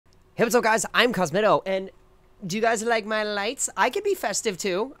Hey, what's up, guys? I'm Cosmitto, and do you guys like my lights? I can be festive,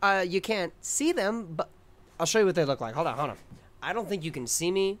 too. You can't see them, but I'll show you what they look like. Hold on. I don't think you can see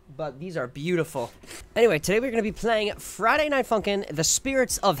me, but these are beautiful. Anyway, today we're going to be playing Friday Night Funkin, The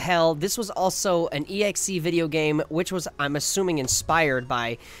Spirits of Hell. This was also an EXE video game, which was, I'm assuming, inspired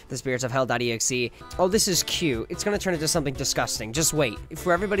by The Spirits of Hell.exe. Oh, this is cute. It's going to turn into something disgusting. Just wait.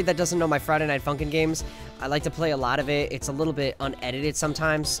 For everybody that doesn't know my Friday Night Funkin games, I like to play a lot of it. It's a little bit unedited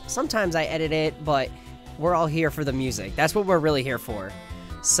sometimes. Sometimes I edit it, but we're all here for the music. That's what we're really here for.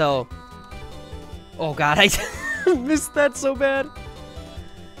 So, oh God, I missed that so bad.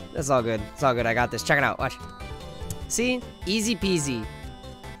 That's all good. It's all good. I got this. Check it out. Watch. See? Easy peasy.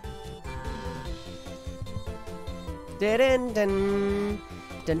 Dun dun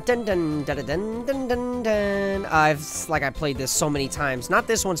dun dun dun dun dun dun dun dun. I played this so many times. Not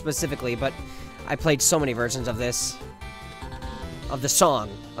this one specifically, but I played so many versions of this. Of the song.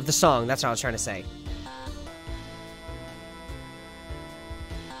 That's what I was trying to say.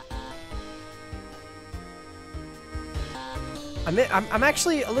 I'm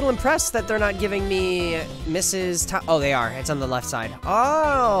actually a little impressed that they're not giving me Mrs. Oh, they are. It's on the left side.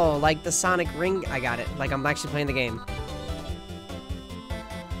 Oh, like the Sonic ring. I got it. Like I'm actually playing the game.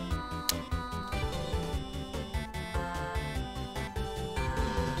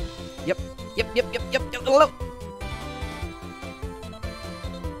 Yep. Hello.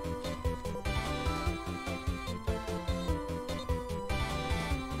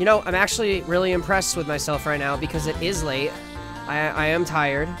 You know, I'm actually really impressed with myself right now because it is late. I am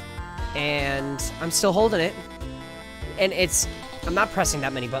tired, and I'm still holding it. And I'm not pressing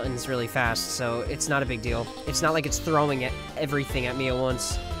that many buttons really fast, so it's not a big deal. It's not like it's throwing everything at me at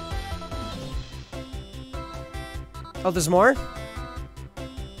once. Oh, there's more?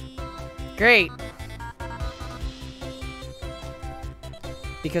 Great.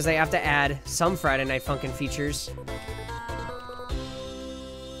 Because they have to add some Friday Night Funkin' features.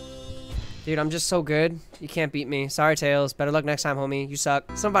 Dude, I'm just so good. You can't beat me. Sorry, Tails. Better luck next time, homie. You suck.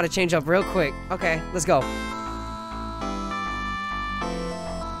 So I'm about to change up real quick. Okay, let's go.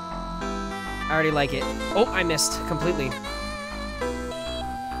 I already like it. Oh, I missed completely.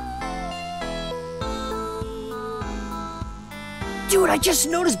 Dude, I just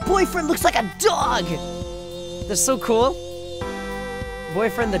noticed Boyfriend looks like a dog. That's so cool.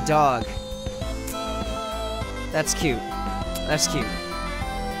 Boyfriend the dog. That's cute. That's cute.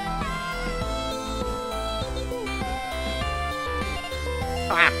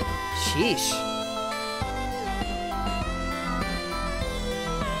 Ah, sheesh.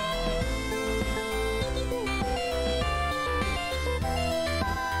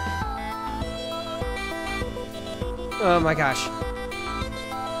 Oh my gosh.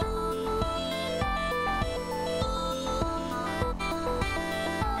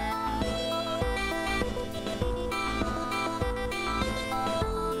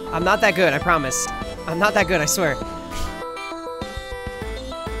 I'm not that good, I promise. I'm not that good, I swear.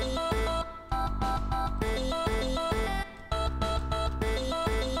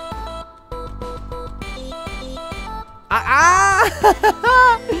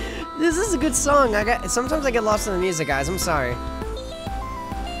 This is a good song. Sometimes I get lost in the music, guys. I'm sorry.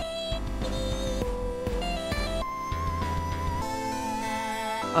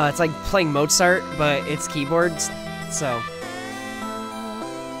 It's like playing Mozart, but it's keyboards, so.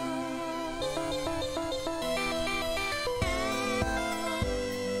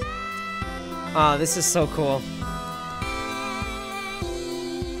 This is so cool.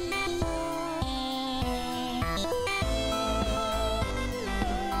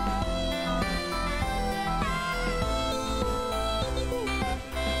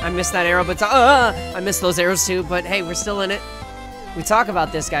 I missed that arrow, but I missed those arrows too, but hey, we're still in it. We talk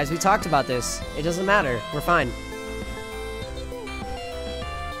about this, guys. We talked about this. It doesn't matter. We're fine.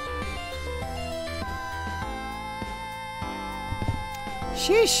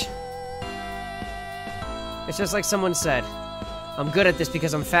 Sheesh. It's just like someone said. I'm good at this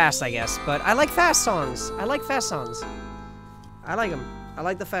because I'm fast, I guess, but I like fast songs. I like fast songs. I like them. I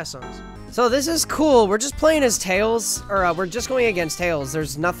like the fast songs. So this is cool. We're just playing as Tails, or we're just going against Tails.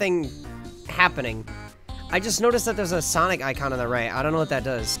 There's nothing happening. I just noticed that there's a Sonic icon on the right. I don't know what that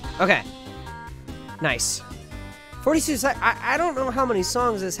does. Okay. Nice. 42 seconds. I don't know how many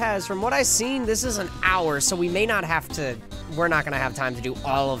songs this has. From what I've seen, this is an hour, so we may not have to... We're not going to have time to do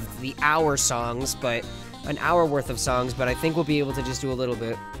all of the hour songs, but... An hour worth of songs, but I think we'll be able to just do a little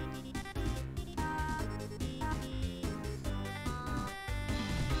bit.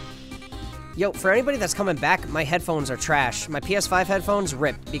 Yo, for anybody that's coming back, my headphones are trash. My PS5 headphones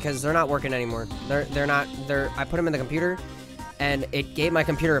ripped because they're not working anymore. I put them in the computer, and it gave my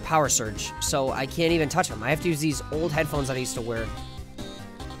computer a power surge, so I can't even touch them. I have to use these old headphones that I used to wear.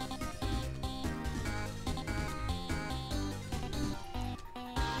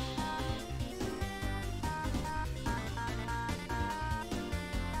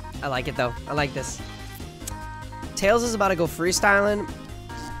 I like it though. I like this. Tails is about to go freestyling.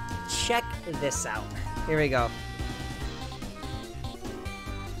 Check this out. Here we go.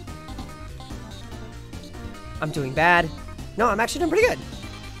 I'm doing bad. No, I'm actually doing pretty good.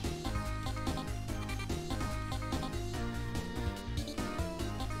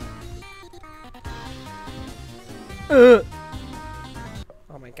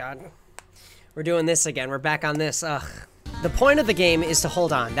 Oh my god. We're doing this again. We're back on this. Ugh. The point of the game is to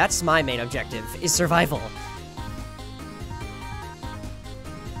hold on. That's my main objective, is survival.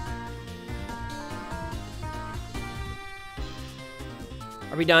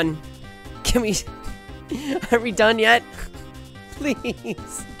 Are we done? Can we... Are we done yet?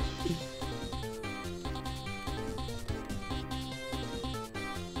 Please.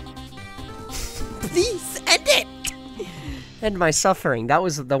 Please, end it! End my suffering. That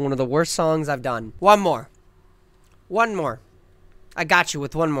was one of the worst songs I've done. One more. One more. I got you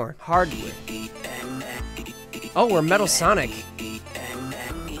with one more. Hardwood. Oh, we're Metal Sonic.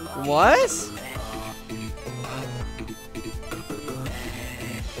 What?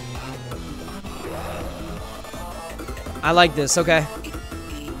 I like this, okay.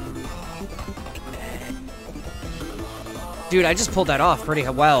 Dude, I just pulled that off pretty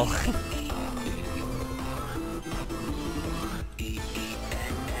well.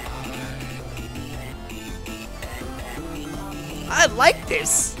 I like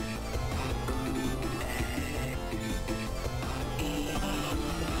this.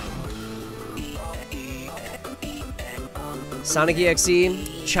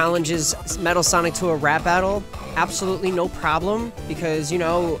 Sonic.exe challenges Metal Sonic to a rap battle. Absolutely no problem, because, you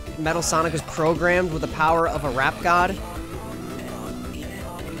know, Metal Sonic is programmed with the power of a rap god.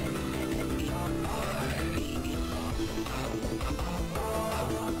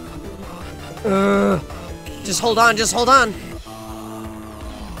 Just hold on, just hold on.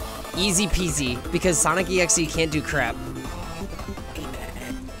 Easy peasy, because Sonic.exe can't do crap.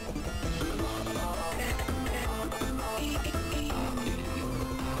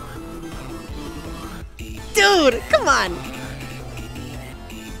 Dude, come on!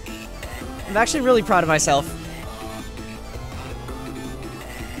 I'm actually really proud of myself.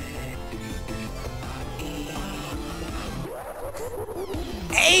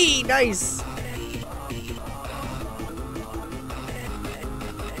 Hey, nice!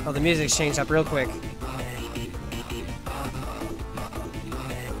 Oh, the music's changed up real quick.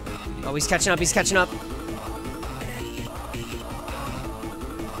 Oh, he's catching up, he's catching up.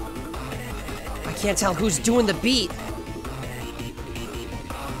 I can't tell who's doing the beat.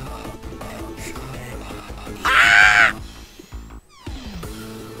 Ah!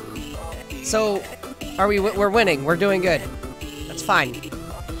 So, we're winning, we're doing good. That's fine.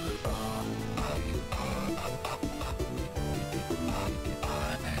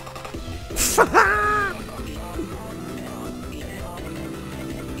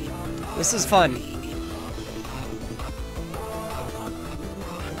 This is fun.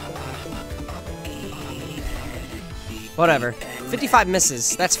 Whatever. 55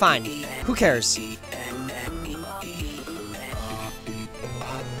 misses. That's fine. Who cares?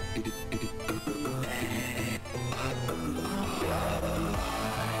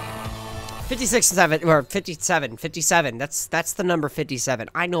 $57. That's the number 57.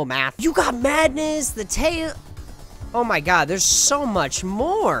 I know math. You got madness, the tail. Oh my god, there's so much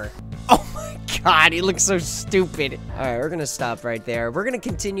more. Oh my god, he looks so stupid. Alright, we're gonna stop right there. We're gonna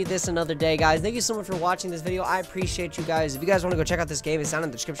continue this another day, guys. Thank you so much for watching this video. I appreciate you guys. If you guys want to go check out this game, it's down in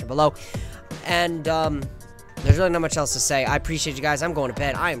the description below. And, there's really not much else to say. I appreciate you guys. I'm going to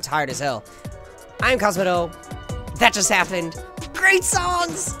bed. I am tired as hell. I am Cosmitto. That just happened. Great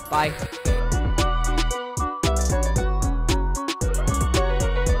songs! Bye.